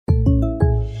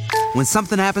When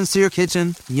something happens to your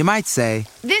kitchen, you might say,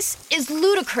 "This is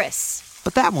ludicrous."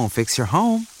 But that won't fix your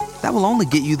home. That will only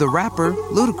get you the rapper,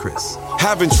 Ludacris.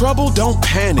 Having trouble? Don't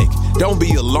panic. Don't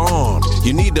be alarmed.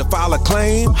 You need to file a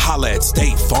claim? Holla at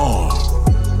State Farm.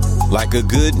 Like a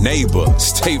good neighbor,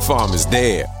 State Farm is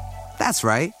there. That's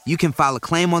right. You can file a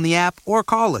claim on the app or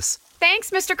call us.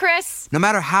 Thanks, Mr. Chris. No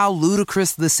matter how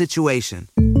ludicrous the situation,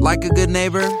 like a good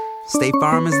neighbor, State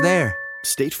Farm is there.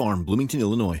 State Farm, Bloomington,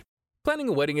 Illinois. Planning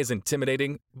a wedding is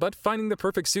intimidating, but finding the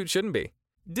perfect suit shouldn't be.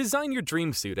 Design your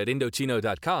dream suit at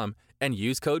Indochino.com and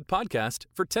use code PODCAST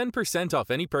for 10%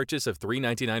 off any purchase of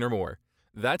 $399 or more.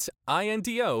 That's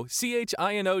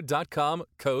INDOCHINO.com,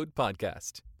 code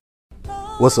PODCAST.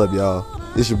 What's up, y'all?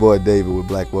 It's your boy David with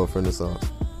Black Wealth Renaissance,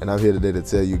 and I'm here today to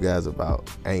tell you guys about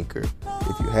Anchor.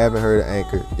 If you haven't heard of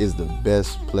Anchor, it's the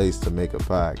best place to make a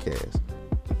podcast.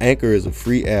 Anchor is a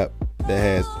free app that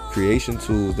has creation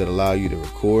tools that allow you to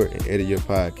record and edit your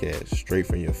podcast straight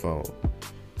from your phone.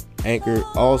 Anchor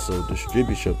also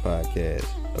distributes your podcast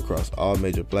across all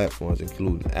major platforms,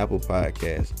 including Apple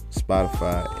Podcasts,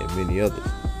 Spotify, and many others.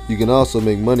 You can also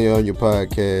make money on your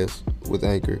podcast with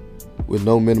Anchor with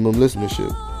no minimum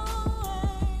listenership.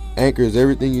 Anchor is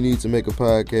everything you need to make a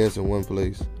podcast in one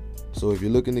place. So if you're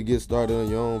looking to get started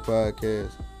on your own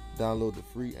podcast, download the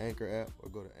free Anchor app or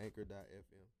go to anchor.fm.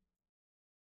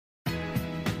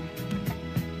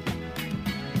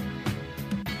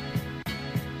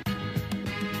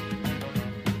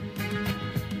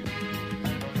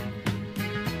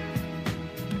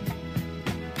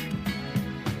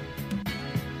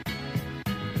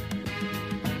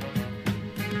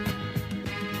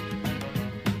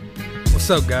 What's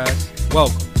up, guys?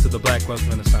 Welcome to the Black Wealth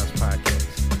Renaissance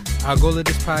Podcast. Our goal of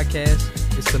this podcast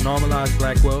is to normalize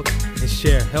black wealth and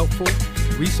share helpful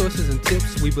resources and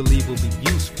tips we believe will be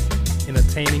useful in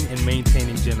attaining and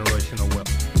maintaining generational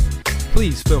wealth.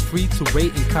 Please feel free to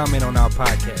rate and comment on our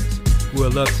podcast. We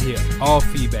would love to hear all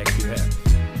feedback you have.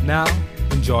 Now,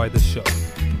 enjoy the show.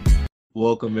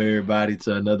 Welcome, everybody,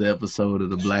 to another episode of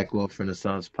the Black Wealth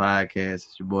Renaissance Podcast.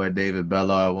 It's your boy David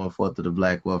Ballard, 1/4 of the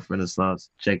Black Wealth Renaissance,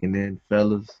 checking in,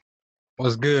 fellas.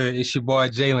 What's good? It's your boy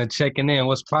Jalen checking in.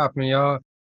 What's poppin', y'all?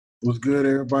 What's good,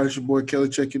 everybody? It's your boy Kelly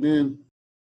checking in.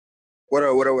 What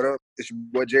up, what up, what up? It's your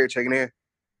boy Jerry checking in.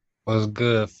 What's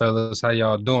good, fellas? How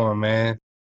y'all doing, man?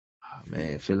 Oh,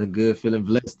 man, feeling good, feeling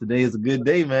blessed. Today is a good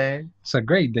day, man. It's a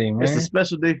great day, man. It's a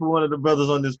special day for one of the brothers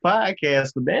on this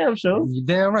podcast, for damn sure. You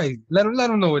damn right. Let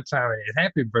him know what time it is.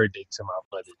 Happy birthday to my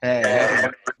buddy. Hey,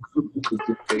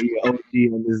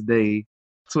 OG on this day,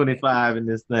 25 in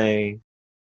this thing.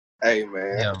 Hey,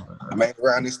 man. Yeah, I made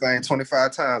around this thing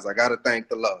 25 times. I got to thank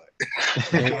the Lord.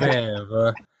 hey, man,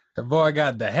 bro. The boy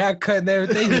got the haircut and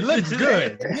everything. He looks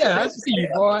good. Yeah, I see you,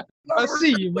 boy. I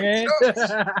see you, man.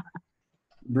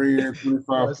 Bring in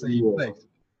 25 for you.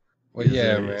 Well,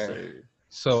 yeah, man.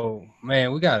 So,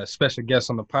 man, we got a special guest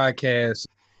on the podcast.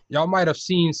 Y'all might have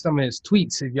seen some of his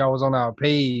tweets if y'all was on our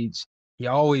page. He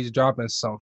always dropping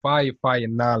some fire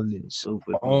knowledge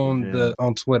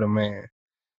on Twitter, man.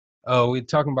 We're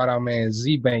talking about our man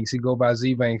Z Banks. He go by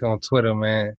Z Bank on Twitter,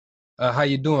 man. How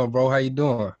you doing, bro? How you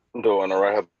doing? I'm doing all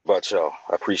right. How about y'all?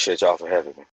 I appreciate y'all for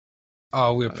having me.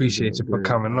 Oh, we appreciate you for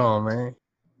coming on, man.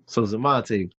 So,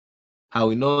 Zamonte, how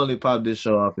we normally pop this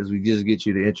show off is we just get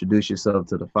you to introduce yourself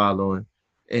to the following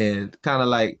and kind of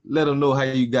like let them know how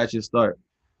you got your start.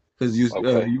 Because we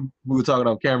were talking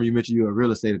on camera, you mentioned you're a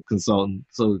real estate consultant.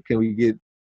 So can we get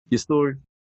your story?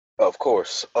 Of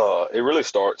course. It really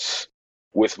starts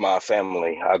with my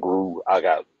family. I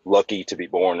got lucky to be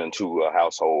born into a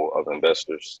household of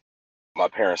investors. My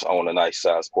parents own a nice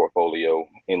sized portfolio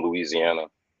in Louisiana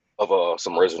of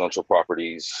some residential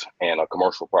properties and a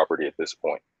commercial property at this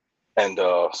point. And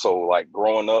so like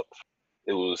growing up,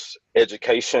 it was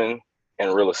education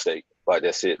and real estate. Like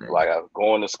that's it. Like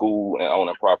going to school and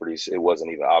owning properties, it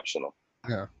wasn't even optional.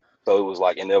 Yeah. So it was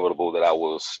like inevitable that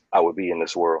I would be in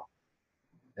this world.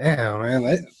 Damn,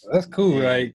 man, that's cool.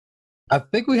 Like I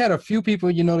think we had a few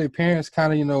people, their parents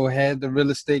kind of, had the real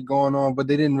estate going on, but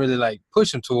they didn't really like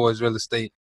push them towards real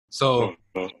estate. So,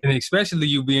 and especially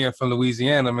you being from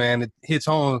Louisiana, man, it hits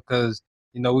home because,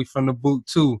 we from the boot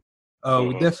too.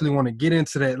 We definitely want to get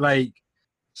into that. Like,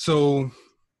 so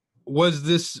was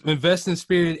this investing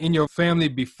spirit in your family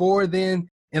before then?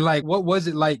 And like, what was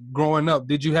it like growing up?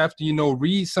 Did you have to,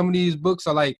 read some of these books,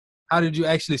 or like, how did you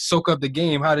actually soak up the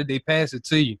game? How did they pass it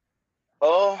to you?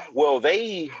 Well,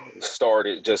 they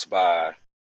started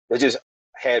they just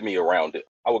had me around it.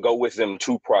 I would go with them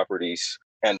to properties.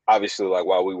 And obviously, like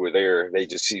while we were there, they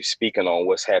just keep speaking on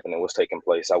what's happening, what's taking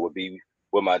place. I would be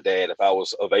with my dad. If I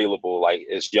was available, like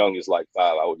as young as like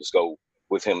 5, I would just go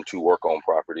with him to work on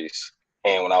properties.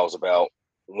 And when I was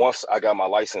once I got my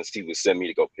license, he would send me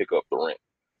to go pick up the rent.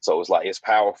 So it's like, it's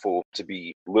powerful to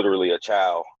be literally a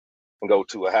child and go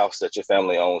to a house that your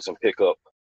family owns and pick up,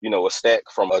 a stack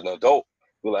from an adult.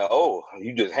 You're like, oh,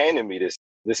 you just handed me this.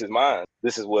 This is mine.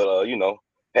 This is what,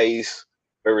 pays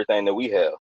for everything that we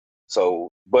have. So,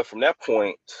 but from that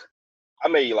point, I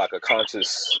made like a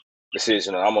conscious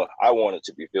decision, and I wanted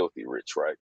to be filthy rich,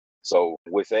 right? So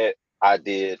with that, I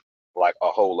did like a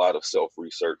whole lot of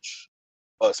self-research,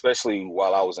 especially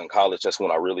while I was in college. That's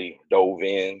when I really dove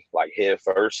in like head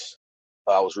first.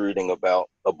 I was reading about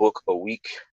a book a week,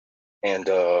 and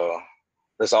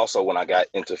that's also when I got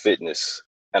into fitness,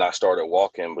 and I started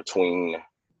walking between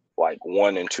like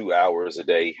 1 and 2 hours a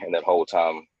day. And that whole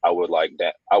time I would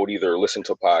either listen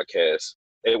to podcasts.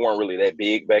 They weren't really that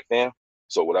big back then.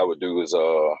 So what I would do is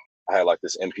I had like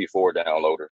this MP4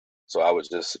 downloader. So I would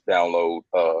just download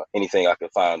anything I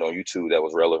could find on YouTube that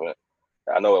was relevant.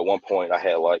 I know at one point I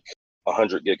had like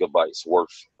 100 gigabytes worth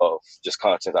of just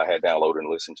content I had downloaded and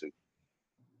listened to.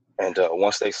 And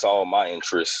once they saw my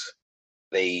interests,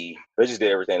 they just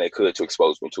did everything they could to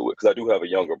expose me to it. Because I do have a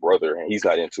younger brother, and he's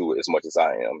not into it as much as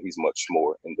I am. He's much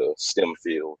more in the STEM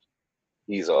field.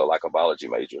 He's like a biology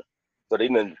major. So they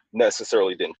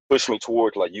didn't push me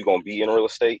toward like, you gonna be in real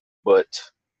estate, but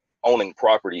owning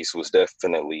properties was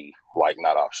definitely like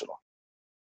not optional.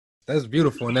 That's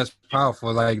beautiful and that's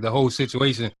powerful. Like the whole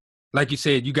situation, like you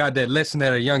said, you got that lesson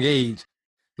at a young age.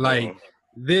 Like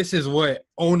this is what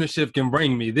ownership can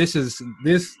bring me. This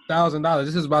 $1,000.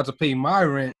 This is about to pay my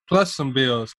rent plus some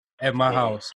bills at my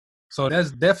house. So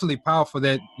that's definitely powerful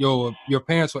that your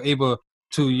parents were able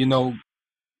to,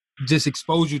 just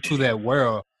expose you to that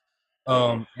world.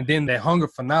 And then that hunger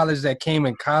for knowledge that came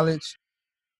in college.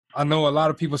 I know a lot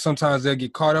of people, sometimes they'll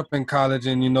get caught up in college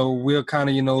and, we'll kind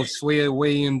of, sway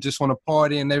away and just want to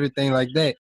party and everything like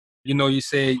that. You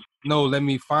say, no, let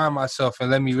me find myself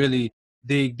and let me really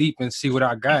dig deep and see what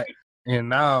I got. And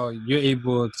now you're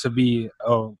able to be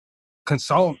a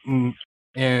consultant.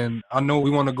 And I know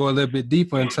we want to go a little bit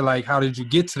deeper into like, how did you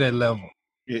get to that level?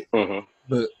 Yeah.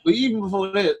 But even before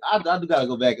that, I do got to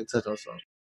go back and touch on something.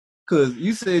 Because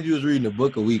you said you was reading a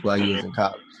book a week while you was in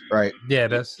college, right? Yeah,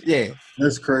 that's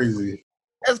crazy.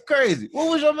 That's crazy. What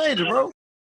was your major, bro?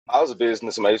 I was a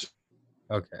business major.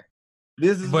 Okay.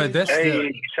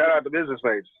 Shout out to business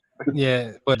majors.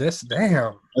 Yeah, but that's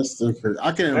damn. That's so crazy.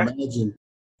 I can't imagine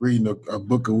reading a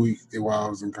book a week while I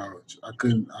was in college. I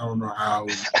don't know how.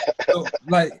 So,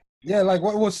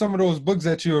 what was some of those books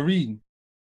that you were reading?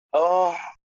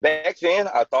 Back then,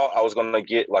 I thought I was going to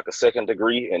get like a second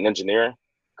degree in engineering.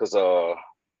 Because,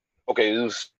 it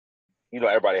was,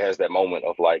 everybody has that moment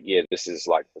of like, yeah, this is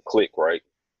like the click, right?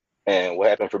 And what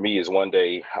happened for me is one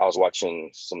day I was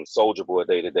watching some Soulja Boy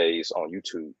day-to-days on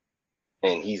YouTube,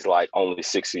 and he's like only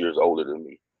 6 years older than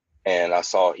me. And I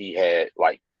saw he had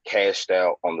like cashed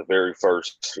out on the very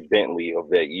first Bentley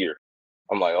of that year.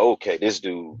 I'm like, okay, this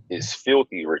dude is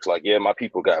filthy rich. Like, yeah, my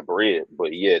people got bread,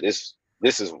 but yeah, this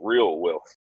is real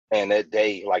wealth. And that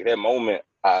day, like that moment,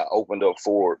 I opened up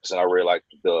Forbes and I read like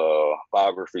the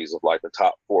biographies of like the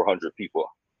top 400 people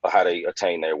of how they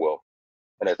attain their wealth.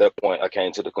 And at that point, I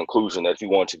came to the conclusion that if you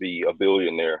want to be a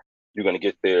billionaire, you're going to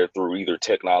get there through either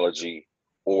technology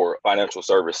or financial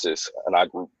services. And I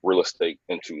grouped real estate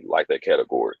into like that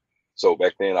category. So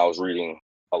back then I was reading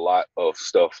a lot of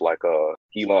stuff like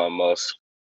Elon Musk,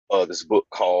 this book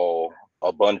called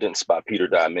Abundance by Peter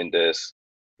Diamandis,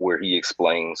 where he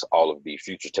explains all of the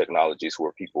future technologies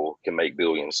where people can make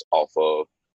billions off of,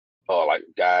 like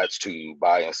guides to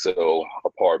buy and sell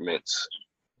apartments,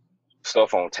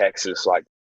 stuff on taxes, like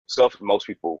stuff most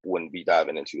people wouldn't be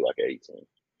diving into like at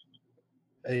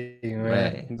 18. Hey,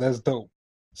 man, that's dope.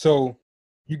 So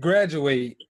you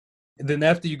graduate, then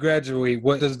after you graduate,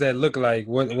 what does that look like?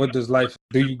 What does life,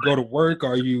 do you go to work?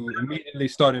 Or you immediately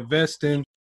start investing?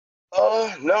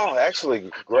 No, actually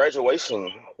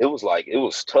graduation, it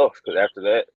was tough because after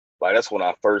that, like that's when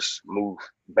I first moved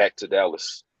back to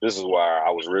Dallas. This is where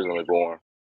I was originally born.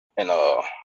 And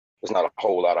there's not a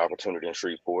whole lot of opportunity in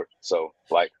Shreveport. So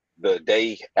like the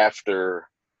day after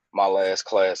my last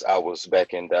class, I was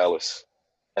back in Dallas.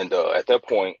 And at that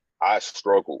point, I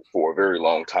struggled for a very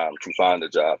long time to find a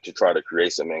job, to try to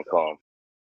create some income.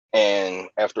 And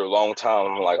after a long time,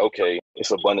 I'm like, okay,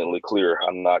 it's abundantly clear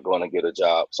I'm not going to get a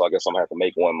job. So I guess I'm going to have to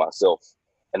make one myself.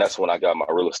 And that's when I got my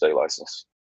real estate license.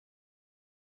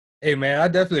 Hey, man, I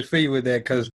definitely feel you with that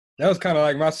because that was kind of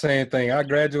like my same thing. I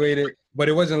graduated, but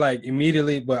it wasn't like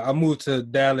immediately, but I moved to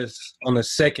Dallas on the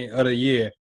second of the year.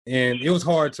 And it was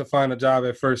hard to find a job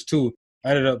at first, too. I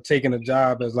ended up taking a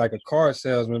job as like a car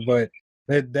salesman, but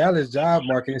that Dallas job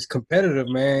market is competitive,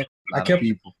 man. I kept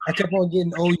on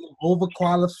getting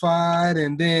overqualified,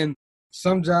 and then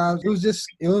some jobs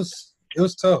it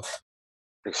was tough.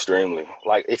 Extremely.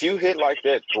 Like if you hit like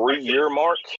that 3-year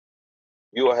mark,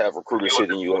 you'll have recruiters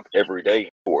hitting you up every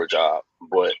day for a job.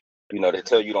 But they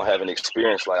tell you don't have any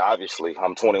experience. Like obviously,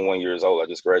 I'm 21 years old. I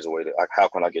just graduated. Like how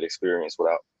can I get experience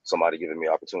without somebody giving me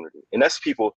opportunity? And that's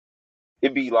people.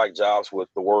 It'd be like jobs with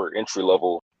the word entry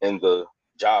level in the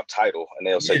job title, and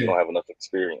they'll say you don't have enough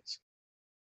experience.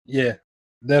 Yeah,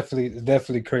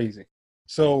 definitely crazy.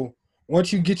 So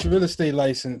once you get your real estate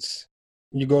license,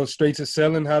 you go straight to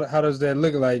selling. How does that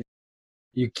look like?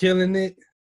 You killing it?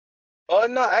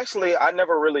 No, actually, I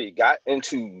never really got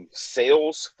into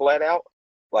sales flat out.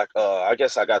 Like, I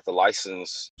guess I got the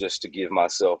license just to give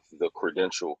myself the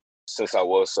credential since I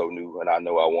was so new, and I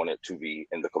know I wanted to be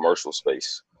in the commercial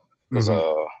space. Because,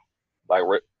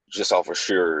 just off of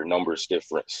sheer numbers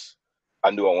difference,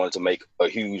 I knew I wanted to make a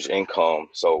huge income.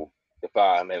 So if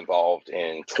I'm involved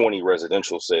in 20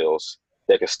 residential sales,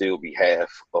 that could still be half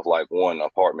of like one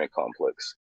apartment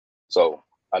complex. So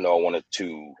I know I wanted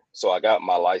to. So I got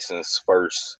my license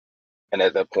first, and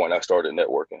at that point, I started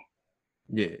networking.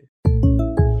 Yeah.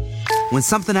 When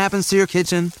something happens to your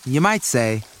kitchen, you might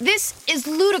say, "This is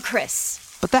ludicrous."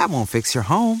 But that won't fix your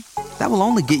home. That will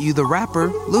only get you the rapper,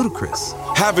 Ludacris.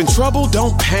 Having trouble?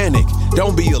 Don't panic.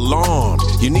 Don't be alarmed.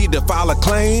 You need to file a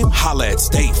claim? Holla at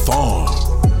State Farm.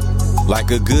 Like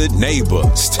a good neighbor,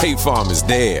 State Farm is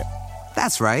there.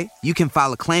 That's right. You can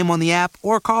file a claim on the app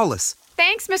or call us.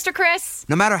 Thanks, Mr. Chris.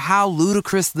 No matter how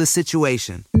ludicrous the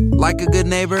situation, like a good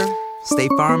neighbor,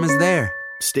 State Farm is there.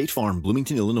 State Farm,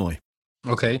 Bloomington, Illinois.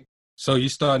 Okay. So you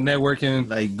start networking,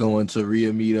 like going to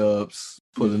RIA meetups,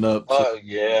 pulling up.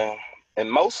 Yeah. And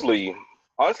honestly,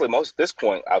 at this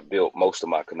point, I've built most of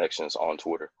my connections on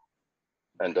Twitter.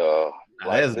 And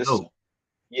that's dope.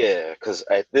 Yeah, because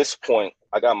at this point,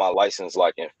 I got my license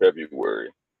like in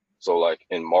February. So like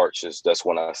in March, that's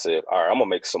when I said, all right, I'm going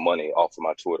to make some money off of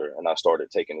my Twitter. And I started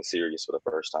taking it serious for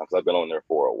the first time because I've been on there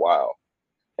for a while.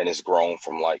 And it's grown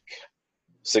from like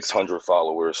 600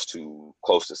 followers to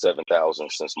close to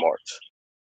 7,000 since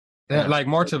March. Like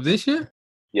March of this year?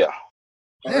 Yeah.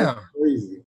 Yeah.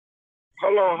 Crazy.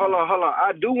 Hold on.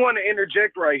 I do want to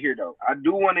interject right here, though. I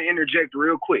do want to interject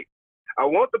real quick. I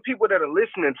want the people that are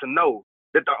listening to know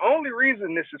that the only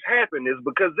reason this has happened is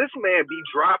because this man be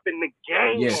dropping the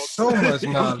game. Yes, so much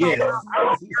knowledge.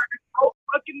 So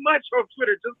fucking much on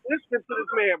Twitter. Just listening to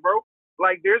this man, bro.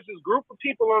 Like, there's this group of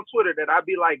people on Twitter that I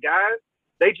be like, guys,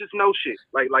 they just know shit.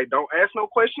 Like, don't ask no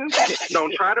questions.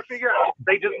 Don't try to figure out.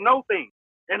 They just know things.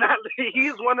 And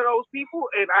he's one of those people,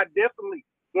 and I definitely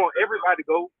want everybody to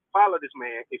go follow this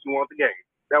man if you want the game.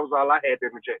 That was all I had to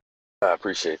interject. I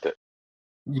appreciate that.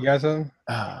 You got something?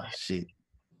 Shit.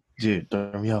 Dude,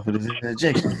 throw me off with this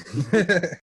interjection.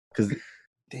 Because,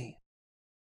 damn.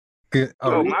 Good.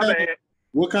 Oh, my bad.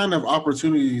 What kind of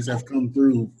opportunities have come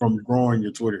through from growing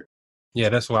your Twitter? Yeah,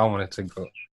 that's where I wanted to go.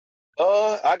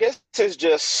 I guess it's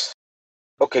just,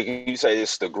 okay, you say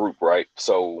it's the group, right?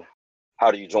 So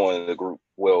how do you join the group?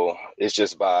 Well, it's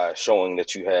just by showing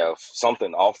that you have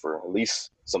something to offer, at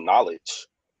least some knowledge.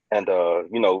 And,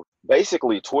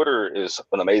 basically Twitter is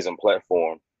an amazing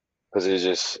platform because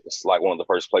it's like one of the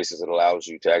first places that allows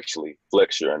you to actually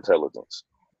flex your intelligence.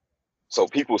 So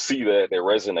people see that, they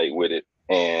resonate with it,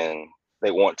 and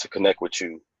they want to connect with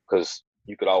you because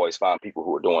you could always find people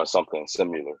who are doing something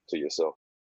similar to yourself.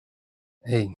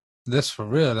 Hey, that's for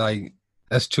real. Like,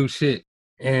 that's true shit.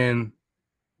 And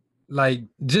like,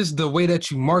 just the way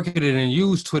that you market it and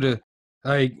use Twitter,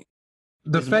 like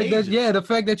the fact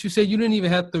that you said you didn't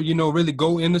even have to, really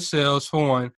go into sales for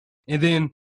one, and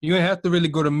then you didn't have to really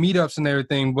go to meetups and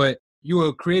everything, but you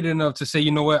were creative enough to say, you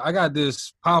know what, I got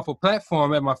this powerful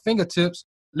platform at my fingertips.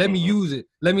 Let me use it.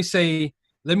 Let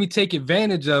me take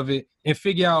advantage of it and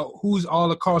figure out who's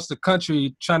all across the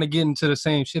country trying to get into the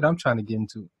same shit I'm trying to get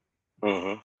into.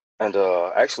 Mm-hmm. And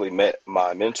I actually met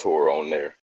my mentor on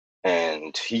there,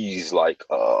 and he's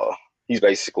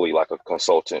basically like a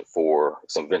consultant for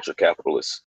some venture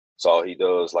capitalists. So all he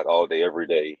does like all day, every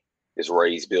day is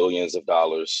raise billions of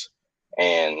dollars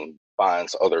and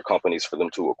finds other companies for them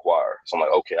to acquire. So I'm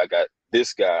like, okay, I got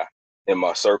this guy in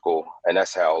my circle. And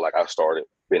that's how I started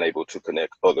being able to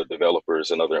connect other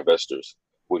developers and other investors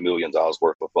with $1 million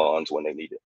worth of funds when they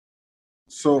need it.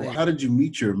 So how did you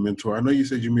meet your mentor? I know you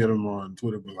said you met him on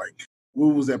Twitter, but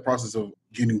what was that process of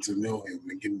getting to know him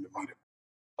and getting to meet him?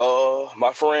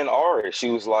 My friend Ari, she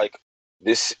was like,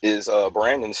 this is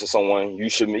Brandon. This is someone you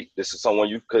should meet. This is someone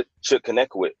you should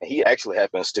connect with. He actually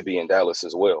happens to be in Dallas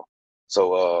as well.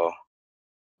 So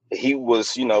he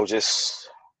was, just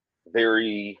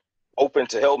very open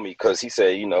to help me because he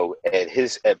said, you know,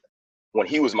 when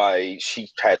he was my age, he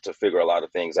had to figure a lot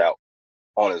of things out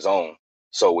on his own.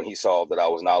 So when he saw that I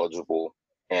was knowledgeable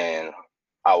and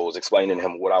I was explaining to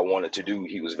him what I wanted to do,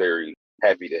 he was very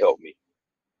happy to help me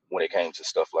when it came to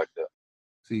stuff like that.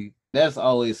 See, that's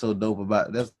always so dope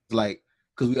about that's like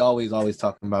because we always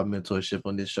talking about mentorship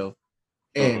on this show.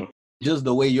 And just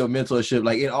the way your mentorship,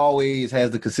 like it always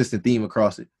has the consistent theme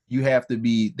across it. You have to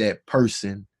be that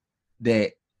person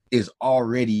that is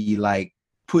already like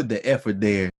put the effort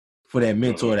there for that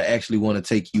mentor to actually want to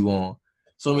take you on.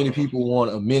 So many people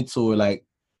want a mentor, like,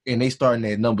 and they starting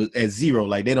at number at zero,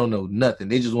 like they don't know nothing.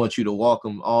 They just want you to walk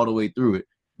them all the way through it.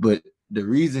 But the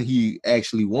reason he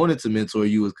actually wanted to mentor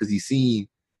you was because he seen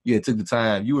you had took the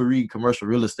time. You were reading commercial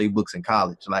real estate books in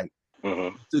college, like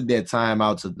took that time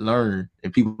out to learn,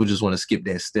 and people just want to skip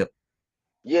that step.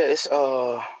 Yeah, it's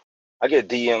I get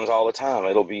DMs all the time.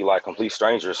 It'll be like complete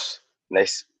strangers, and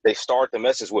they start the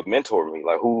message with mentor me.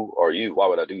 Like, who are you? Why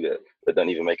would I do that? It doesn't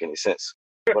even make any sense.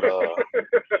 But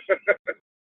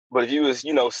but if you was,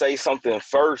 you know, say something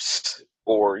first,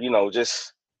 or you know,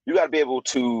 just you got to be able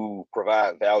to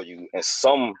provide value in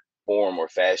some form or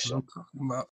fashion. I'm talking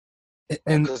about.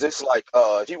 Because it's like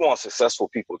if you want successful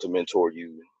people to mentor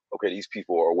you, okay, these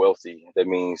people are wealthy. That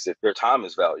means that their time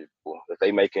is valuable. If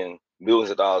they making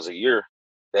millions of dollars a year,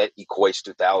 that equates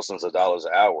to thousands of dollars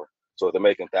an hour. So if they're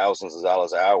making thousands of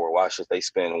dollars an hour, why should they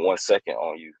spend 1 second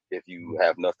on you if you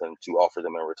have nothing to offer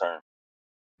them in return?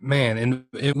 Man,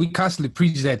 and we constantly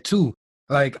preach that too.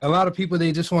 Like a lot of people,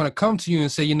 they just want to come to you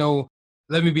and say, you know,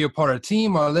 let me be a part of a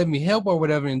team or let me help or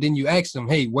whatever. And then you ask them,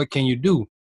 hey, what can you do?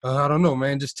 I don't know,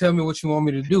 man. Just tell me what you want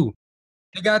me to do.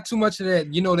 They got too much of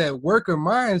that, you know, that worker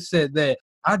mindset that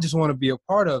I just want to be a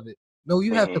part of it. No,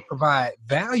 you have to provide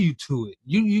value to it.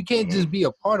 You can't just be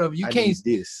a part of it. You can't. Need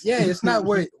this. Yeah, it's not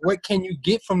what can you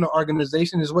get from the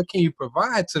organization. It's what can you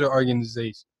provide to the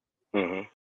organization.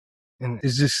 And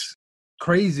it's just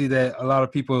crazy that a lot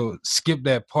of people skip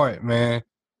that part, man.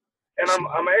 And I'm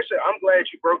glad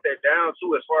you broke that down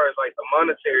too, as far as like the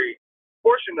monetary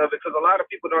portion of it, because a lot of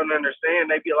people don't understand.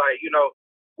 They be like, you know,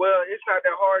 well, it's not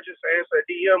that hard just to answer a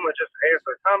DM or just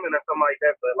answer a comment or something like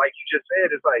that. But like you just said,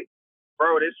 it's like,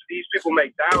 bro, these people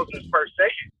make thousands per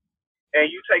second, and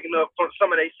you taking up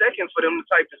some of their seconds for them to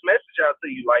type this message out to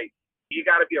you. Like, you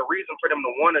got to be a reason for them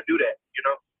to want to do that, you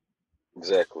know?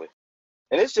 Exactly.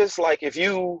 And it's just like if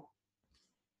you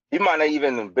might not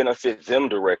even benefit them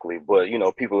directly, but, you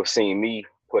know, people have seen me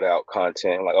put out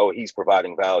content like, oh, he's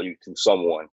providing value to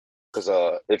someone. Because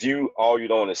if all you're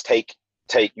doing is take,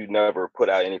 you never put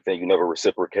out anything, you never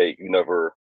reciprocate, you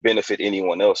never benefit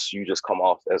anyone else, you just come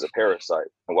off as a parasite.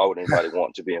 And why would anybody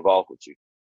want to be involved with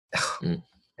you?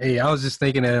 Hey, I was just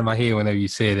thinking that in my head whenever you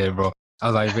said that, bro. I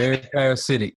was like, very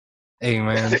parasitic. Hey,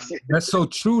 man, that's so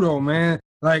true, though, man.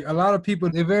 Like, a lot of people,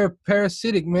 they're very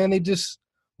parasitic, man. They just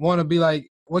want to be like,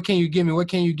 what can you give me? What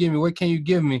can you give me? What can you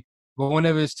give me? But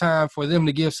whenever it's time for them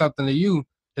to give something to you,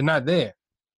 they're not there.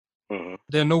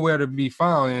 They're nowhere to be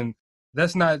found. And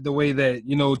that's not the way that,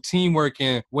 you know, teamwork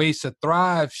and ways to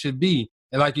thrive should be.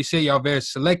 And like you say, y'all very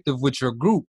selective with your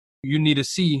group. You need to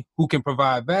see who can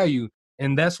provide value.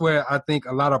 And that's where I think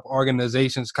a lot of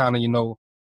organizations kind of, you know,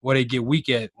 where they get weak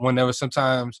at. Whenever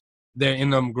sometimes they're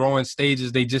in them growing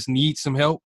stages, they just need some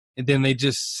help. And then they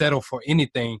just settle for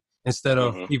anything instead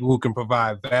of people who can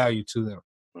provide value to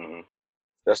them.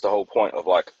 That's the whole point of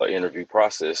like an interview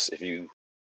process. If you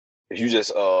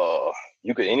just,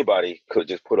 anybody could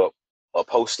just put up a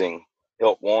posting,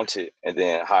 help wanted, and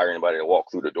then hire anybody to walk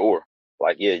through the door.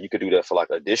 Like, yeah, you could do that for like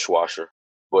a dishwasher.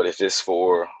 But if it's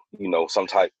for, you know, some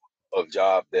type of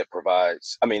job that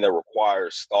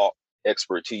requires thought,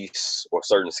 expertise, or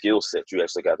certain skill sets, you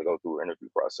actually got to go through an interview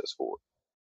process for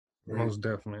it. Most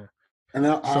definitely. And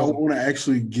I want to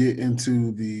actually get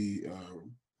into the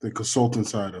consultant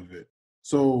side of it.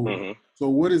 So, so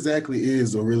what exactly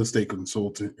is a real estate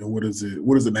consultant, and what does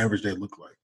an average day look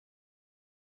like?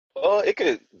 It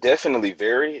could definitely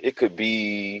vary. It could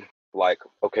be like,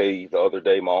 okay, the other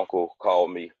day my uncle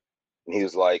called me, and he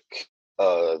was like,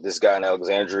 this guy in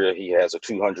Alexandria, he has a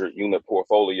 200-unit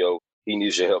portfolio. He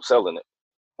needs your help selling it.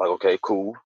 Like, okay,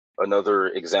 cool. Another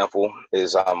example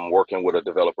is I'm working with a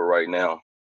developer right now.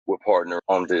 We're partnering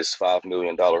on this $5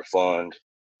 million fund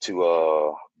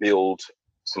to build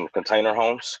some container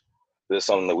homes. This is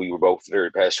something that we were both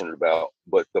very passionate about.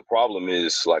 But the problem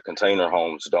is, like, container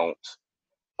homes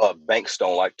banks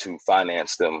don't like to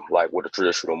finance them like with a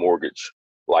traditional mortgage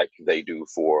like they do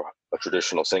for a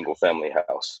traditional single family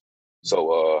house.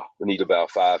 So we need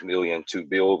about $5 million to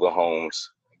build the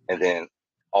homes and then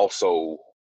also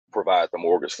provide the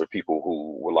mortgage for people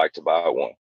who would like to buy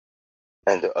one.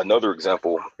 And another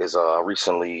example is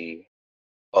recently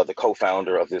the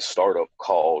co-founder of this startup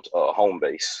called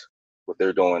Homebase. What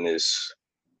they're doing is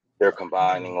they're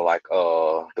combining like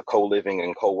the co-living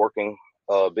and co-working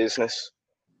business.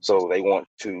 So they want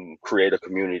to create a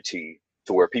community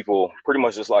to where people pretty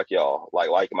much just like y'all,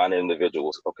 like-minded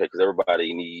individuals, okay, because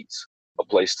everybody needs a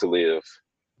place to live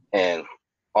and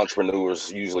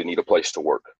entrepreneurs usually need a place to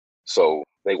work. So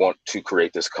they want to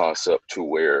create this concept to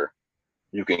where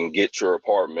you can get your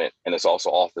apartment and it's also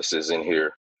offices in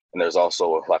here. And there's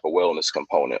also like a wellness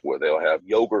component where they'll have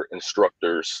yoga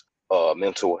instructors,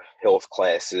 mental health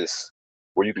classes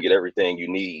where you can get everything you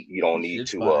need. You don't need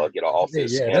to get an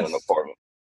office and an apartment.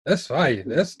 That's fine.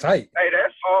 That's tight. Hey,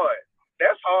 that's hard.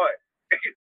 That's hard.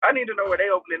 I need to know where they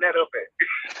opening that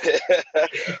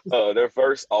up Their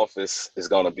first office is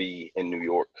going to be in New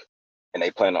York, and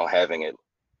they plan on having it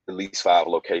at least 5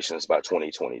 locations by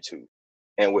 2022.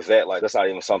 And with that, like, that's not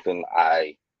even something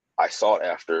I sought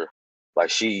after.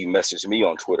 Like, she messaged me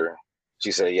on Twitter.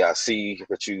 She said, yeah, I see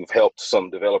that you've helped some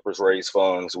developers raise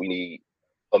funds. We need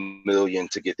 $1 million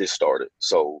to get this started.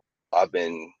 So I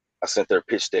sent their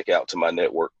pitch deck out to my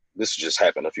network. This just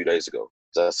happened a few days ago.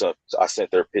 So I sent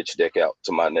their pitch deck out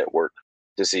to my network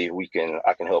to see if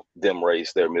I can help them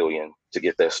raise their $1 million to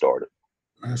get that started.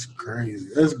 That's crazy.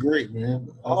 That's great, man.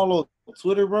 All on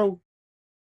Twitter, bro.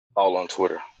 All on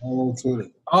Twitter. All on Twitter.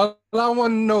 All I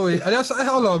want to know is,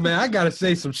 hold on, man. I got to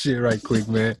say some shit right quick,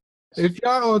 man. If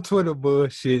y'all on Twitter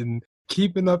bullshitting,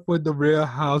 keeping up with the Real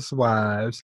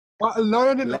Housewives,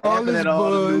 learning all this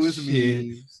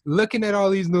bullshit, looking at all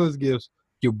these news gifts,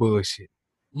 you're bullshit.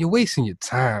 You're wasting your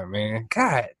time, man.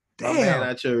 God damn. My man,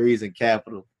 not your reason,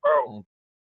 capital. Bro,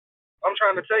 I'm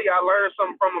trying to tell you, I learn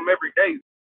something from them every day.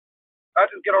 I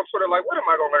just get on Twitter like, what am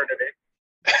I going to learn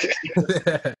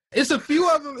today? It's a few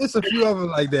of them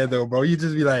like that though, bro. You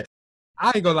just be like,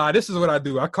 I ain't gonna lie, this is what I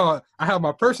do. I have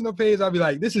my personal page. I'll be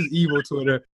like, this is evil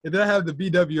Twitter, and then I have the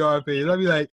BWR page. I'll be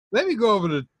like, let me go over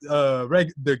to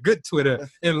the good Twitter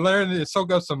and learn and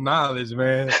soak up some knowledge,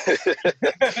 man.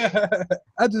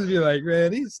 I just be like,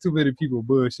 man, these too many people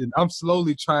bullshit. I'm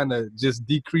slowly trying to just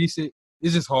decrease it.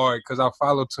 It's just hard because I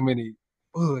follow too many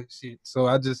bullshit. So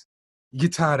I just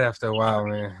get tired after a while,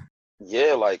 man.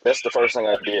 Yeah, like that's the first thing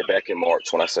I did back in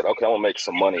March when I said, okay, I'm gonna make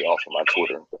some money off of my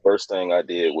Twitter. The first thing I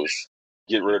did was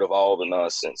get rid of all the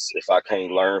nonsense. If I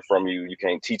can't learn from you, you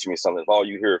can't teach me something. If all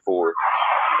you here for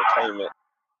entertainment,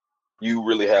 you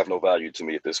really have no value to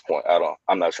me at this point.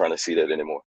 I'm not trying to see that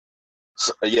anymore.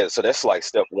 So, so that's like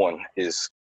step one is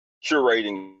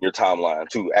curating your timeline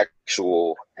to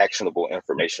actual actionable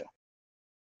information.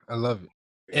 I love it.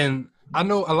 And I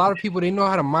know a lot of people, they know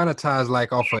how to monetize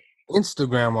like off of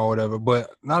Instagram or whatever,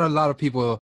 but not a lot of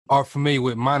people are familiar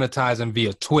with monetizing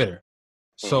via Twitter.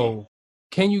 So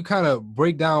can you kind of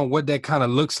break down what that kind of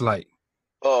looks like?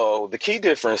 Oh, the key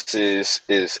difference is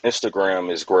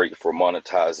Instagram is great for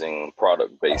monetizing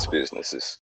product-based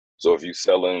businesses. So if you're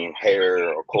selling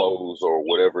hair or clothes or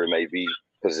whatever it may be,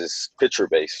 because it's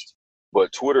picture-based.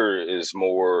 But Twitter is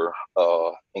more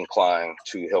inclined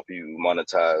to help you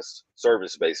monetize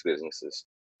service-based businesses.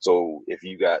 So if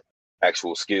you got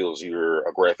actual skills, you're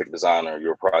a graphic designer,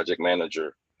 you're a project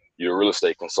manager, you're a real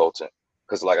estate consultant.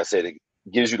 Because like I said, it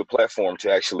gives you the platform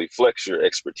to actually flex your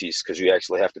expertise because you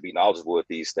actually have to be knowledgeable at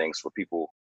these things for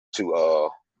people to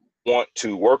want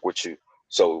to work with you.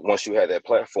 So once you have that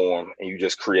platform and you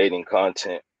just creating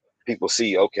content, people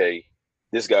see, okay,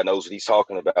 this guy knows what he's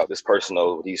talking about. This person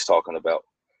knows what he's talking about.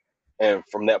 And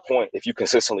from that point, if you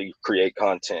consistently create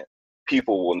content,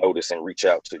 people will notice and reach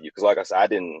out to you. Because like I said, I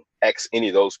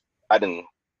didn't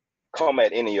come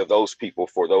at any of those people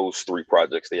for those 3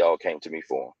 projects. They all came to me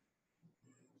for.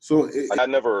 So I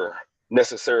never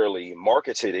necessarily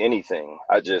marketed anything.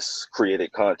 I just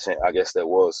created content. I guess that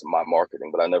was my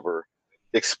marketing, but I never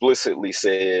explicitly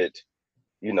said,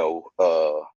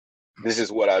 this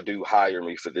is what I do, hire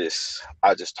me for this.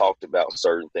 I just talked about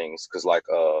certain things because like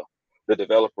the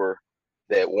developer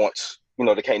that wants,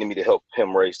 they came to me to help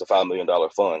him raise the $5 million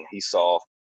fund. He saw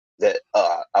that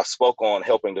I spoke on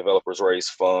helping developers raise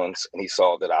funds, and he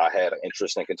saw that I had an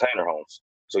interest in container homes.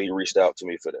 So he reached out to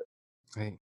me for that.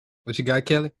 Hey, what you got,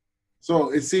 Kelly?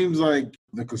 So it seems like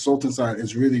the consultant side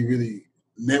is really, really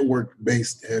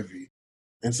network-based heavy.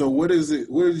 And so what does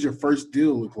your first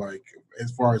deal look like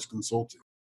as far as consulting?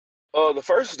 The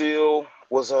first deal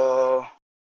was,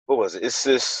 what was it?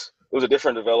 It was a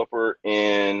different developer,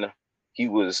 and he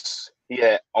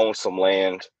had owned some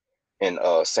land in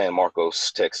San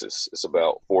Marcos, Texas. It's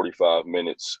about 45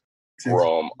 minutes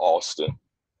from Austin.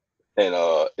 And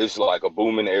it's like a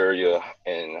booming area.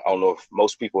 And I don't know if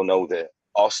most people know that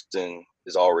Austin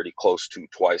is already close to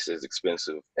twice as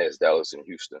expensive as Dallas and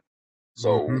Houston.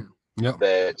 So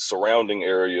that surrounding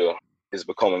area is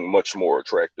becoming much more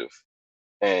attractive.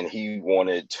 And he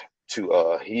wanted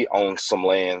to, he owns some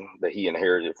land that he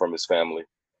inherited from his family.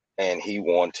 And he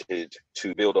wanted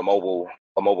to build a mobile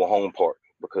home park,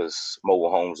 because mobile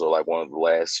homes are like one of the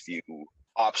last few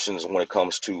options when it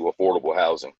comes to affordable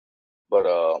housing. But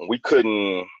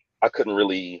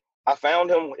I found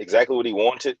him exactly what he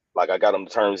wanted. Like, I got him the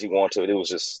terms he wanted. It was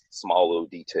just small little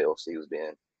details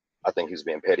I think he was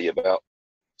being petty about.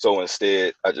 So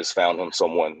instead, I just found him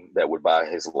someone that would buy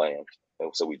his land.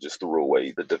 And so we just threw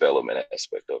away the development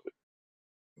aspect of it.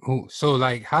 Ooh, so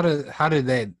like, how did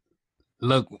that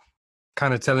look,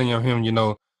 kind of telling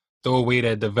him, throw away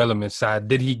that development side?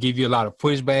 Did he give you a lot of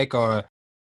pushback or?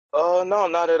 No,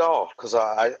 not at all. Because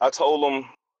I told him,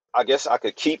 I guess I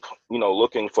could keep,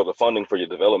 looking for the funding for your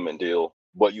development deal,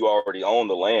 but you already own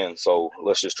the land, so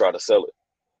let's just try to sell it.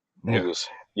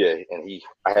 Yeah. And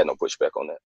I had no pushback on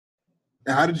that.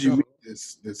 And how did you meet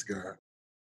this guy?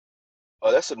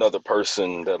 That's another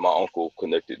person that my uncle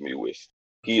connected me with.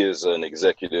 He is an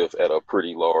executive at a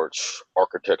pretty large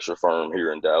architecture firm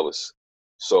here in Dallas.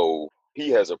 So he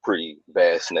has a pretty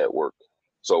vast network.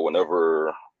 So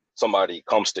whenever somebody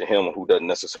comes to him who doesn't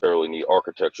necessarily need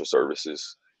architecture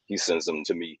services, he sends them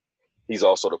to me. He's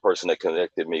also the person that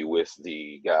connected me with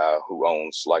the guy who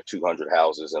owns like 200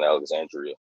 houses in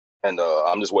Alexandria. And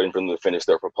I'm just waiting for them to finish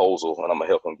their proposal, and I'm going to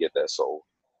help them get that sold.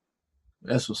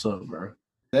 That's what's up, bro.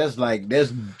 That's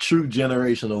true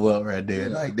generational wealth right there.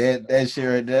 Like that shit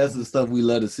right there, that's the stuff we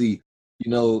love to see.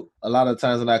 A lot of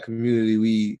times in our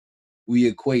community, we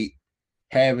equate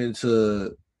having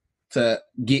to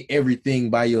get everything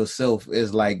by yourself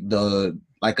as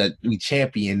we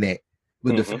champion that.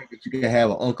 But the fact that you can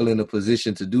have an uncle in a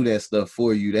position to do that stuff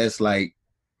for you, that's like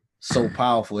so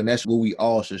powerful, and that's what we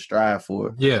all should strive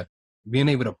for. Yeah, being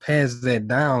able to pass that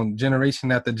down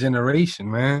generation after generation,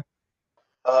 man.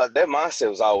 That mindset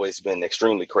has always been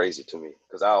extremely crazy to me,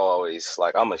 because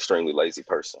I'm an extremely lazy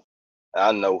person. And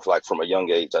I know, like, from a young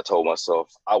age, I told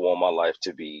myself I want my life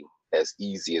to be as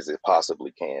easy as it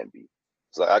possibly can be.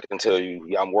 So I can tell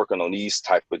you, I'm working on these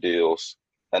type of deals,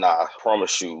 and I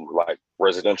promise you, like,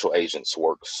 residential agents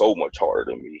work so much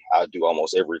harder than me. I do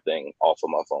almost everything off of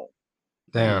my phone.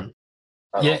 Damn.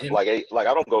 I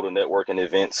don't go to networking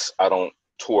events. I don't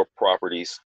tour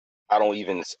properties. I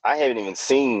haven't even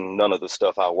seen none of the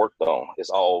stuff I worked on. It's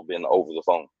all been over the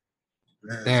phone.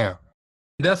 Damn.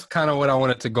 That's kind of what I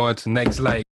wanted to go into next.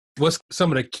 Like, what's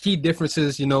some of the key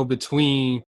differences,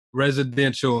 between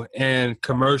residential and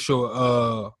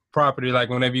commercial property? Like,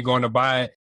 whenever you're going to buy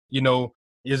it,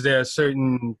 is there a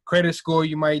certain credit score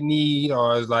you might need,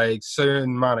 or is like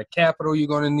certain amount of capital you're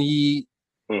going to need?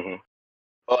 Mm-hmm.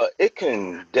 It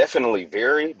can definitely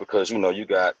vary, because, you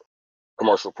got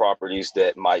commercial properties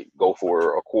that might go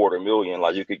for $250,000.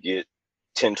 Like, you could get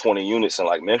 10, 20 units in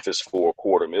like Memphis for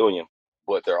 $250,000,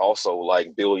 but they're also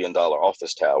like billion-dollar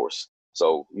office towers.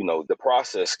 So, the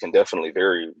process can definitely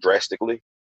vary drastically,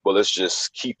 but let's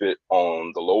just keep it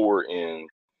on the lower end.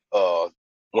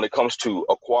 When it comes to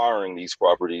acquiring these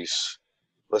properties,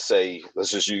 let's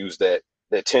just use that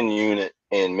 10 unit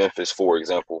in Memphis, for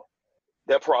example.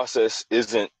 That process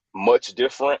isn't much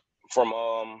different from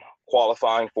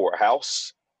qualifying for a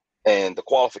house, and the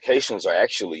qualifications are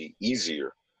actually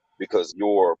easier because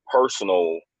your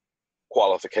personal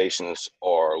qualifications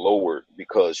are lowered,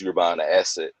 because you're buying an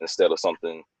asset instead of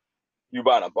you're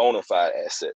buying a bona fide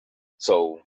asset.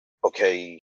 So,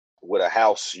 okay, with a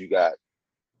house,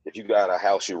 if you got a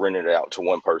house, you're renting it out to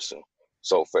one person.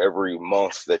 So for every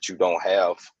month that you don't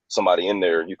have somebody in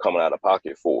there, you're coming out of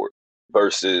pocket for it.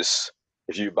 Versus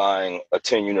if you're buying a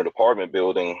 10-unit apartment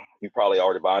building, you're probably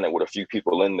already buying it with a few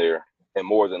people in there. And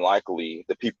more than likely,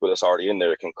 the people that's already in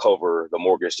there can cover the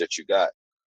mortgage that you got.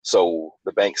 So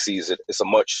the bank sees it's a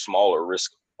much smaller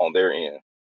risk on their end.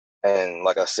 And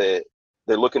like I said,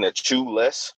 they're looking at you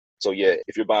less. So yeah,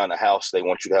 if you're buying a house, they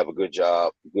want you to have a good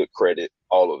job, good credit,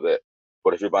 all of that.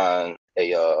 But if you're buying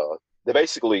they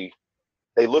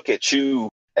look at you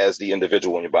as the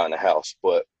individual when you're buying a house.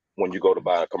 But when you go to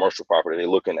buy a commercial property, they're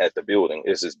looking at the building.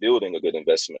 Is this building a good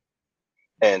investment?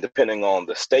 And depending on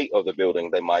the state of the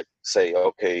building, they might say,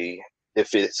 okay,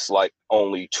 if it's like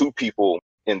only 2 people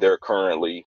in there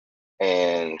currently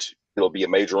and it'll be a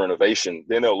major renovation,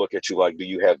 then they'll look at you like, do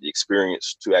you have the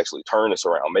experience to actually turn this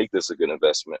around, make this a good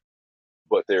investment?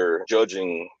 But they're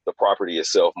judging the property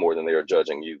itself more than they are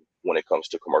judging you when it comes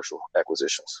to commercial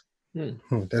acquisitions.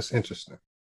 That's interesting.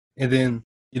 And then,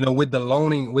 with the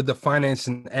loaning, with the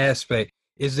financing aspect,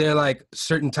 is there like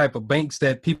certain type of banks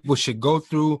that people should go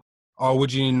through, or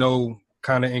would you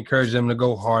kind of encourage them to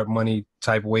go hard money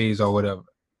type ways or whatever?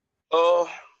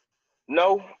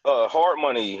 No. Hard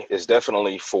money is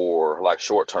definitely for like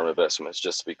short-term investments,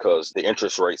 just because the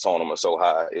interest rates on them are so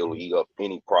high, it'll eat up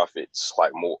any profits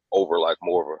like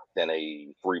more than a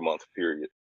 3-month period.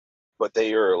 But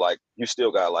they are like, you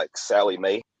still got like Sally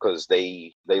Mae, because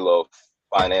they love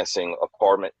financing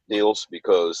apartment deals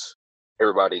because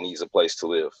everybody needs a place to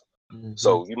live. Mm-hmm.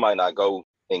 So you might not go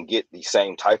and get the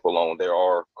same type of loan. There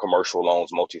are commercial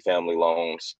loans, multifamily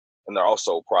loans, and there are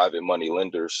also private money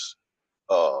lenders,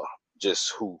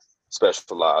 just who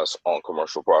specialize on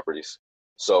commercial properties.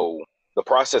 So the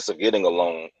process of getting a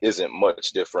loan isn't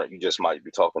much different. You just might be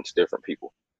talking to different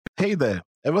people. Hey there,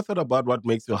 ever thought about what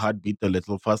makes your heart beat a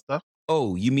little faster?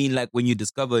 Oh, you mean like when you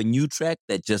discover a new track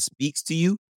that just speaks to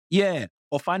you? Yeah,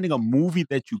 or finding a movie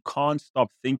that you can't stop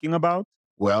thinking about?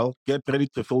 Well, get ready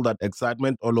to feel that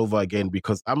excitement all over again,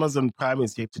 because Amazon Prime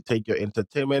is here to take your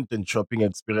entertainment and shopping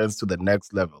experience to the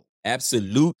next level.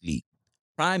 Absolutely.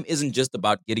 Prime isn't just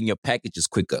about getting your packages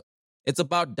quicker. It's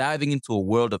about diving into a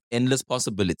world of endless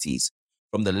possibilities,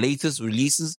 from the latest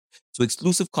releases to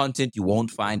exclusive content you won't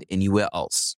find anywhere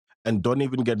else. And don't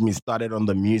even get me started on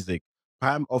the music.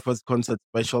 Prime offers concert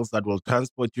specials that will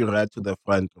transport you right to the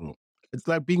front row. It's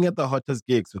like being at the hottest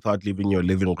gigs without leaving your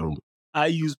living room. I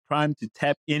use Prime to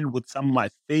tap in with some of my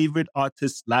favorite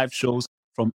artists' live shows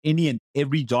from any and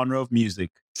every genre of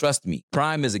music. Trust me,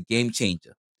 Prime is a game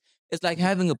changer. It's like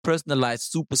having a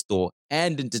personalized superstore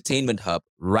and entertainment hub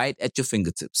right at your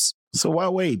fingertips. So why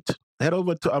wait? Head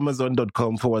over to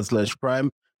amazon.com/Prime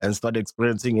and start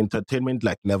experiencing entertainment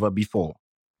like never before.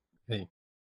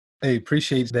 Hey,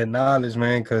 appreciate that knowledge,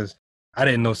 man, because I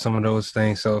didn't know some of those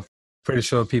things. So pretty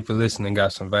sure people listening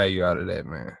got some value out of that,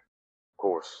 man. Of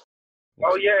course.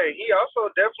 Oh yeah, he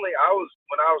also definitely.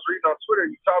 When I was reading on Twitter,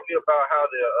 you taught me about how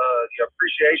the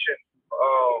appreciation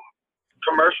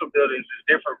commercial buildings is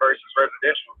different versus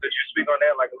residential. Could you speak on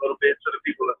that like a little bit to the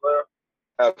people as well?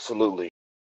 Absolutely.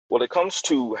 When it comes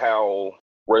to how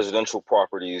residential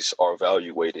properties are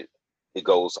evaluated, it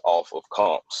goes off of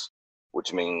comps,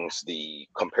 which means the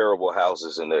comparable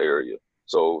houses in the area.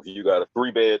 So if you got a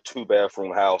 3-bed,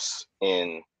 2-bathroom house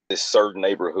in this certain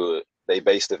neighborhood, they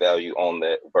base the value on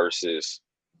that versus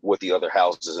what the other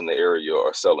houses in the area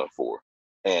are selling for.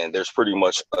 And there's pretty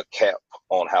much a cap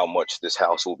on how much this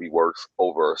house will be worth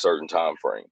over a certain time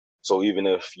frame. So even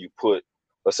if you put,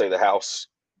 let's say the house,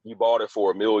 you bought it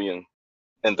for $1 million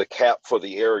and the cap for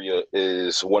the area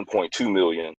is 1.2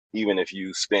 million, even if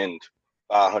you spend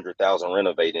 $500,000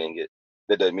 renovating it,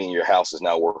 that doesn't mean your house is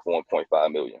now worth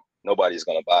 1.5 million. Nobody's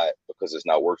going to buy it because it's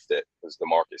not worth that, because the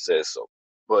market says so.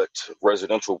 But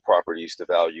residential properties, the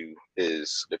value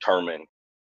is determined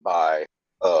by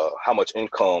how much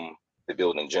income the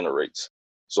building generates.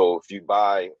 So if you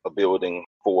buy a building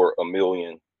for $1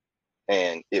 million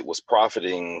and it was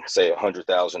profiting, say,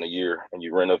 $100,000 a year, and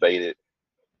you renovate it,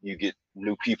 you get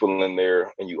new people in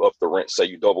there and you up the rent, say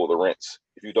you double the rents.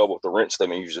 If you double the rents, that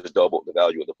means you just double the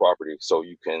value of the property. So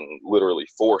you can literally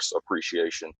force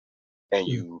appreciation and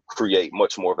you create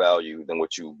much more value than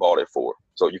what you bought it for.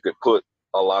 So you could put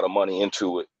a lot of money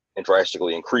into it and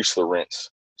drastically increase the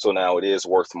rents. So now it is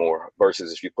worth more,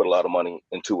 versus if you put a lot of money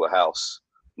into a house,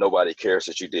 nobody cares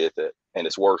that you did that. And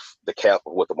it's worth the cap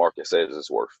of what the market says it's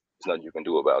worth. There's nothing you can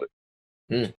do about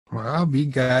it. Well, I'll be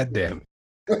goddamn.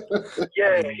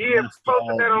 Yeah, he had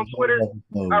posted that on Twitter.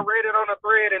 I read it on a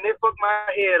thread and it fucked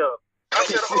my head up. I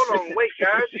said, hold on, wait,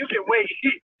 guys. You can wait.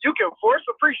 You can force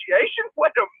appreciation?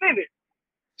 Wait a minute.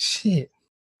 Shit.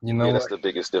 You know, that's the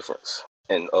biggest difference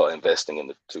in investing in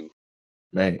the two.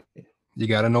 Man, you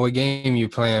got to know what game you're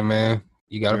playing, man.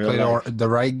 You got to play the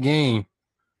right game.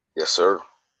 Yes, sir.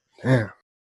 Yeah.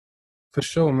 For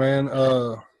sure, man.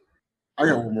 I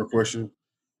got one more question.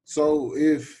 So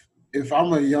if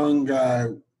I'm a young guy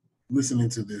listening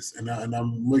to this and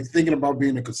I'm like thinking about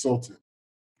being a consultant,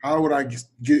 how would I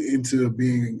get into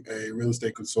being a real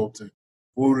estate consultant?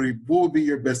 What would be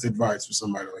your best advice for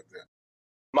somebody like that?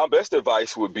 My best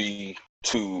advice would be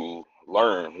to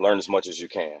learn as much as you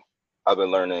can. I've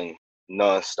been learning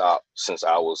nonstop since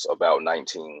I was about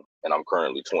 19 and I'm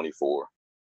currently 24.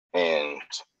 And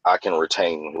I can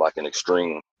retain like an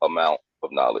extreme amount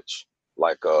of knowledge.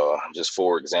 Like just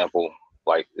for example,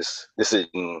 like this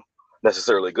isn't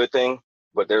necessarily a good thing,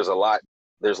 but there's like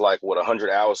 100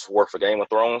 hours worth of Game of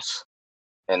Thrones,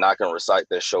 and I can recite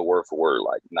that show word for word,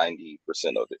 like 90%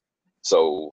 of it.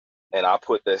 So, and I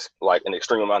put this like an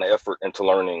extreme amount of effort into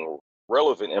learning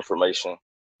relevant information.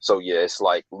 So yeah, it's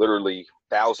like literally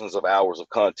thousands of hours of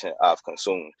content I've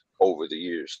consumed over the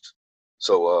years.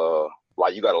 So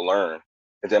like you got to learn.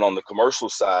 And then on the commercial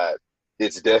side,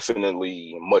 it's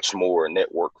definitely much more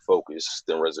network focused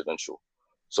than residential.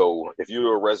 So if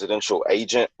you're a residential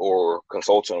agent or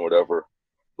consultant or whatever,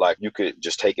 like you could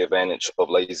just take advantage of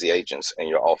lazy agents in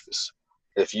your office.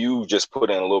 If you just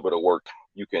put in a little bit of work,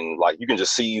 you can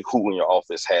just see who in your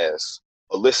office has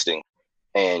a listing,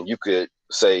 and you could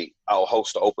say, I'll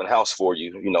host an open house for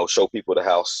you, show people the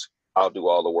house. I'll do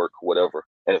all the work, whatever.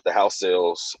 And if the house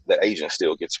sells, the agent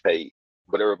still gets paid.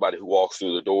 But everybody who walks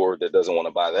through the door that doesn't want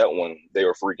to buy that one,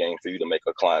 they're a free game for you to make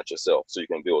a client yourself so you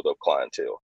can build up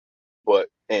clientele. But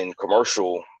in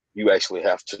commercial, you actually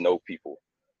have to know people.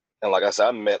 And like I said,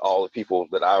 I met all the people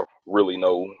that I really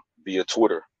know via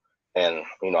Twitter. And,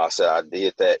 I said I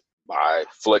did that by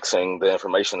flexing the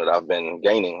information that I've been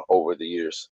gaining over the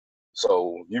years.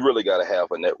 So you really got to have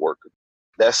a network.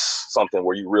 That's something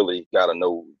where you really got to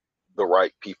know the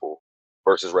right people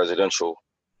versus residential,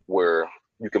 where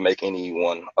you can make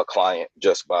anyone a client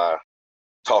just by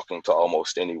talking to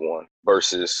almost anyone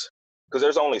versus, because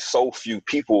there's only so few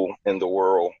people in the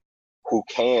world who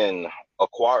can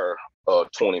acquire a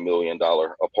 $20 million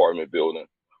apartment building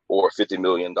or a $50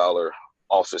 million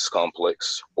office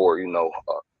complex or,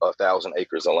 1,000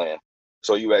 acres of land.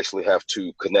 So you actually have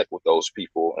to connect with those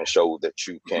people and show that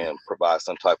you can provide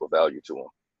some type of value to them.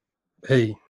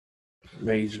 Hey,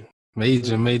 major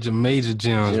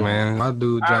gems, man. My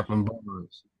dude dropping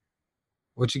bombs.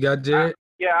 What you got, Jared?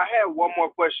 I had one more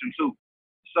question too.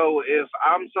 So if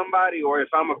I'm somebody or if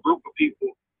I'm a group of people,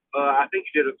 I think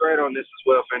you did a thread on this as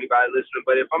well for anybody listening,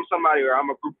 but if I'm somebody or I'm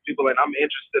a group of people and I'm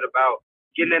interested about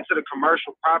getting into the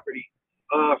commercial property,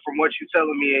 from what you're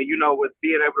telling me, and with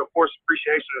being able to force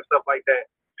appreciation and stuff like that,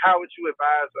 how would you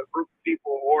advise a group of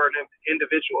people or an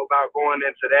individual about going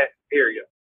into that area?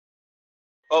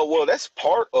 Well, that's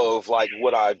part of like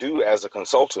what I do as a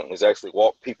consultant is actually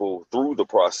walk people through the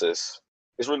process.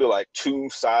 It's really like two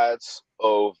sides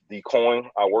of the coin.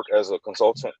 I work as a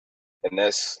consultant, and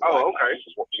that's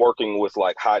working with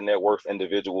like high net worth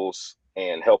individuals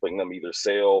and helping them either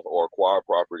sell or acquire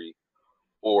property,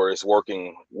 or it's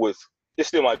working with, it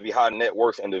still might be high net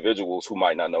worth individuals who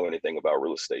might not know anything about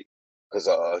real estate. Because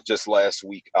just last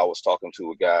week I was talking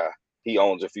to a guy, he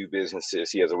owns a few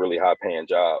businesses, he has a really high paying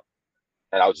job.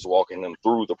 And I was just walking him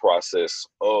through the process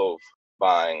of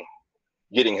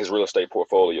getting his real estate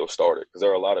portfolio started. Because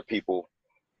there are a lot of people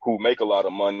who make a lot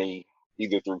of money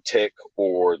either through tech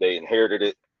or they inherited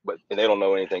it, but they don't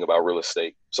know anything about real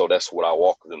estate. So that's what I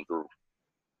walk them through.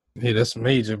 Hey, that's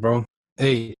major, bro.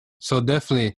 Hey, so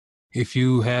definitely, if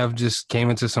you have just came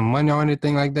into some money or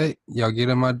anything like that, y'all get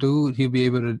him my dude. He'll be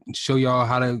able to show y'all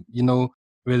how to,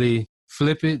 really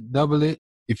flip it, double it.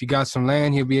 If you got some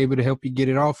land, he'll be able to help you get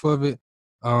it off of it.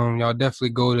 Y'all definitely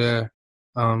go there.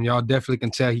 Y'all definitely can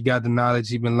tell he got the knowledge.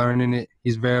 He been learning it.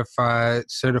 He's verified,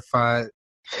 certified.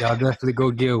 Y'all definitely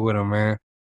go get with him, man.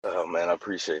 Oh, man, I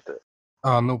appreciate that.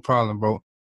 Oh, no problem, bro. All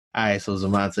right, so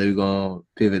Zamonte, we're going to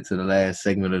pivot to the last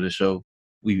segment of the show.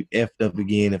 We effed up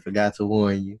again and forgot to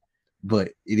warn you, but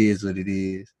it is what it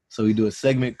is. So we do a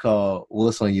segment called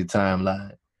What's on Your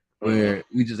Timeline, where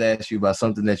we just ask you about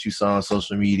something that you saw on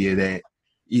social media that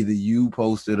either you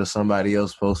posted or somebody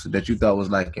else posted that you thought was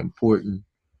like important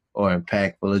or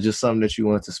impactful or just something that you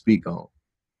wanted to speak on.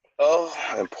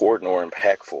 Important or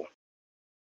impactful.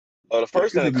 The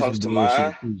first thing that comes to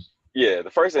mind,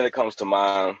 the first thing that comes to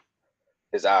mind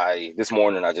is this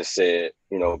morning I just said,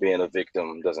 being a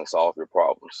victim doesn't solve your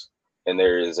problems. And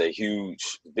there is a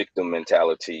huge victim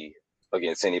mentality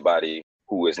against anybody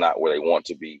who is not where they want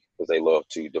to be because they love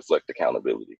to deflect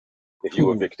accountability. If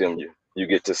you're a victim, you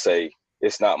get to say,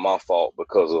 it's not my fault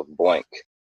because of blank.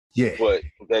 Yeah. But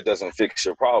that doesn't fix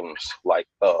your problems. Like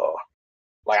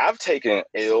I've taken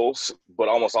L's, but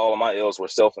almost all of my L's were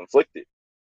self-inflicted.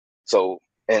 So,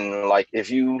 and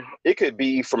it could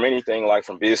be from anything like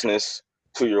from business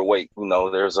to your weight.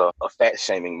 There's a fat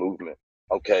shaming movement.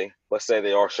 Okay. Let's say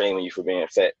they are shaming you for being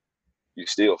fat. You're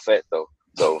still fat though.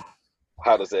 So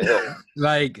how does that help?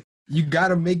 Like, you got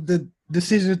to make the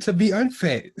decision to be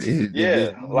unfat.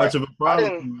 Yeah. Much of a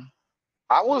problem.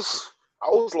 I was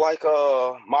like,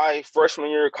 my freshman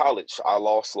year of college, I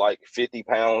lost like 50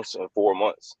 pounds in 4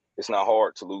 months. It's not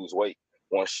hard to lose weight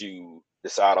once you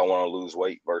decide I want to lose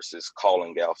weight versus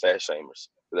calling out fat shamers.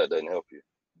 That doesn't help you.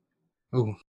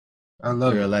 Ooh, I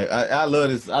love it. Like I love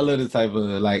this. I love this type of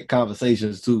like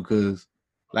conversations too, because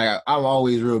like I'm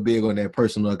always real big on that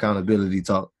personal accountability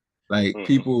talk. Like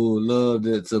people love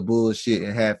to bullshit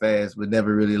and half-ass, but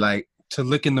never really like to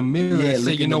look in the mirror and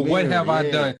say, what have I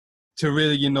done to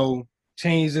really,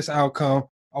 change this outcome,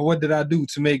 or what did I do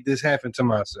to make this happen to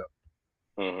myself?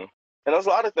 Mm-hmm. And there's a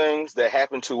lot of things that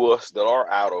happen to us that are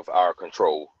out of our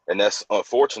control, and that's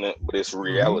unfortunate, but it's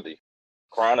reality.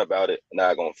 crying about it,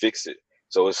 not going to fix it.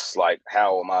 So it's like,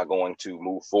 how am I going to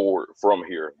move forward from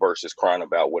here versus crying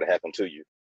about what happened to you?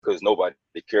 Because nobody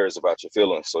cares about your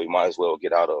feelings, so you might as well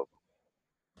get out of.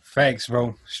 Facts,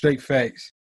 bro. Straight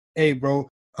facts. Hey, bro.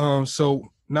 So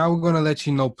now we're gonna let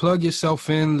you know, plug yourself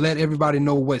in, let everybody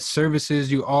know what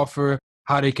services you offer,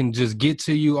 how they can just get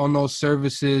to you on those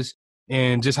services,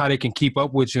 and just how they can keep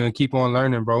up with you and keep on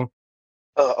learning, bro.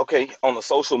 Okay, on the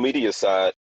social media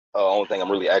side, only thing I'm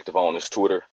really active on is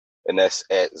Twitter, and that's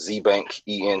at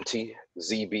ZBankENT,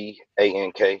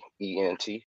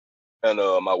 ZBANKENT. And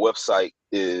my website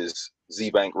is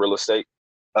ZBank Real Estate.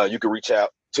 You can reach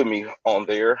out to me on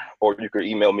there, or you can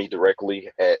email me directly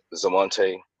at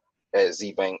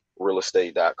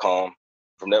Zamonte@ZBankRealEstate.com.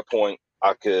 From that point,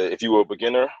 I could, if you were a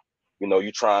beginner,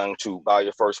 you're trying to buy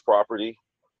your first property,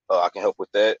 I can help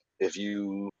with that. If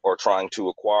you are trying to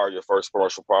acquire your first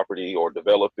commercial property or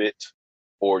develop it,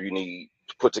 or you need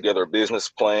to put together a business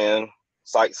plan,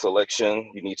 site selection,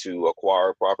 you need to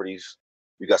acquire properties,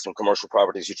 you got some commercial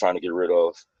properties you're trying to get rid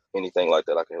of, anything like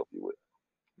that, I can help you with.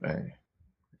 Man.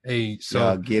 Hey, so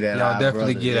Y'all get at y'all our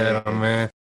definitely brother, get at him,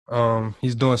 man.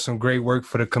 He's doing some great work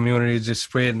for the community, just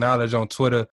spread knowledge on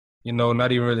Twitter,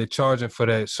 not even really charging for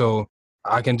that. So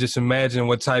I can just imagine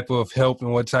what type of help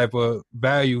and what type of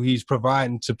value he's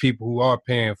providing to people who are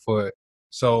paying for it.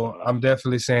 So I'm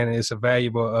definitely saying it's a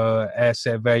valuable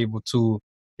asset, valuable tool.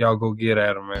 Y'all go get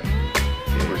at him, man.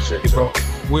 Appreciate you, bro.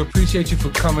 We appreciate you for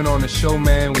coming on the show,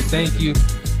 man. We thank you.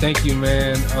 Thank you,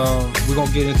 man. We're going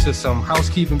to get into some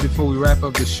housekeeping before we wrap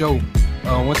up the show.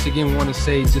 Once again, we want to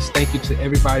say just thank you to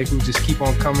everybody who just keep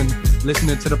on coming,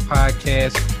 listening to the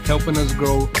podcast, helping us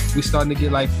grow. We're starting to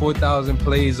get like 4,000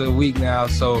 plays a week now.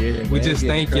 So we just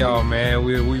thank y'all, man.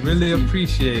 We really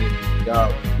appreciate it.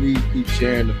 Y'all, please keep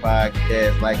sharing the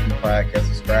podcast, liking the podcast,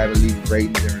 subscribing, leaving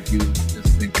ratings and reviews.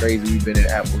 It's been crazy. We've been at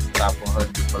Apple's top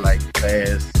 100 for like the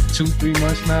past 2-3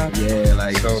 months now. Yeah,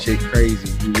 like shit crazy.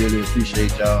 We really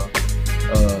appreciate y'all.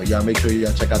 Y'all make sure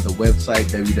y'all check out the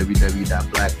website,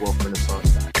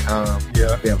 www.blackwealthrenaissance.com.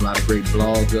 Yeah. We have a lot of great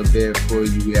blogs up there for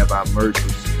you. We have our merch,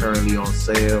 which is currently on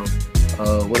sale.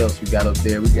 What else we got up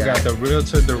there? We got the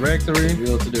Realtor Directory.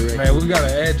 Man, we got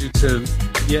to add you to,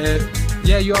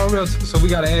 yeah, you're on Realtor, so we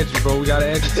got to add you, bro. We got to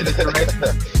add you to the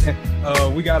directory.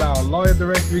 We got our lawyer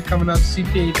directory coming up,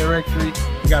 CPA directory.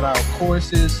 We got our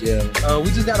courses. Yeah.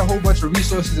 We just got a whole bunch of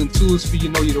resources and tools for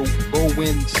you to go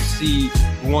win, succeed.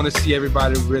 We want to see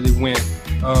everybody really win.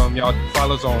 Y'all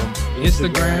follow us on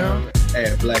Instagram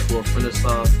at Black Wealth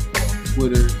Renaissance, on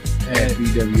Twitter at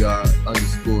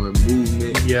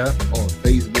BWR_movement. Yeah. On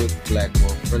Facebook, Black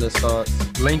Wealth Renaissance.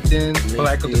 LinkedIn.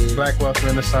 Black Wealth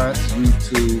Renaissance.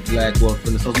 YouTube, Black Wealth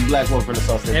Renaissance. Black Wealth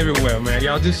Renaissance. Everywhere, man.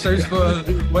 Y'all just search for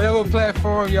whatever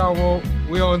platform y'all want.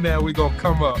 We on there. We gonna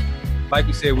come up. Like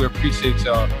we said, we appreciate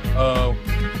y'all.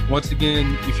 Once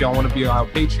again, if y'all want to be on our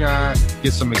Patreon,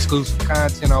 get some exclusive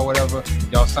content or whatever,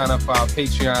 y'all sign up for our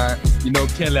Patreon.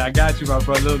 Kelly, I got you, my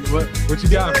brother. What you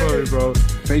got for me, bro?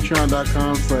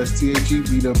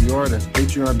 Patreon.com/THEBWR. That's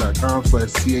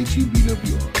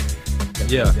Patreon.com/THEBWR.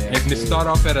 Yeah, and to start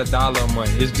off at $1 a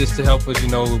month. It's just to help us,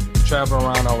 travel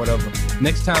around or whatever.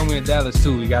 Next time we're in Dallas,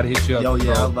 too, we got to hit you up. Yo,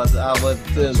 yeah, I was about to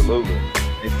tell you. Absolutely.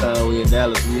 Next time we in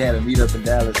Dallas, we had a meet up in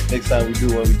Dallas. Next time we do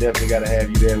one, we definitely got to have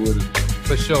you there with us.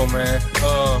 For sure, man.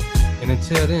 And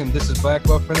until then, this is Black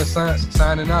Wealth Renaissance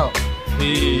signing out.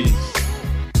 Peace.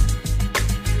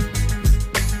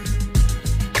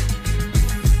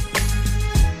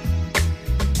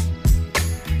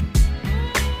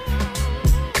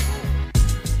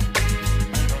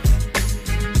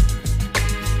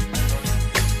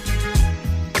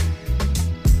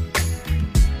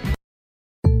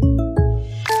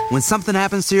 When something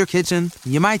happens to your kitchen,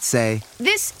 you might say,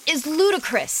 "This is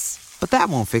ludicrous." But that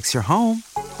won't fix your home.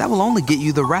 That will only get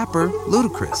you the rapper,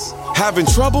 Ludacris. Having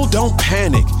trouble? Don't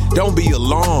panic. Don't be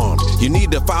alarmed. You need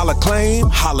to file a claim?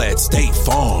 Holla at State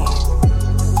Farm.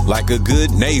 Like a good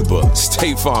neighbor,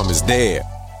 State Farm is there.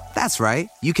 That's right.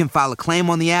 You can file a claim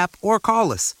on the app or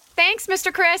call us. Thanks,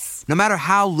 Mr. Chris. No matter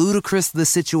how ludicrous the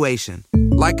situation,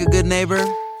 like a good neighbor,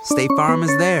 State Farm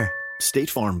is there. State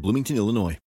Farm, Bloomington, Illinois.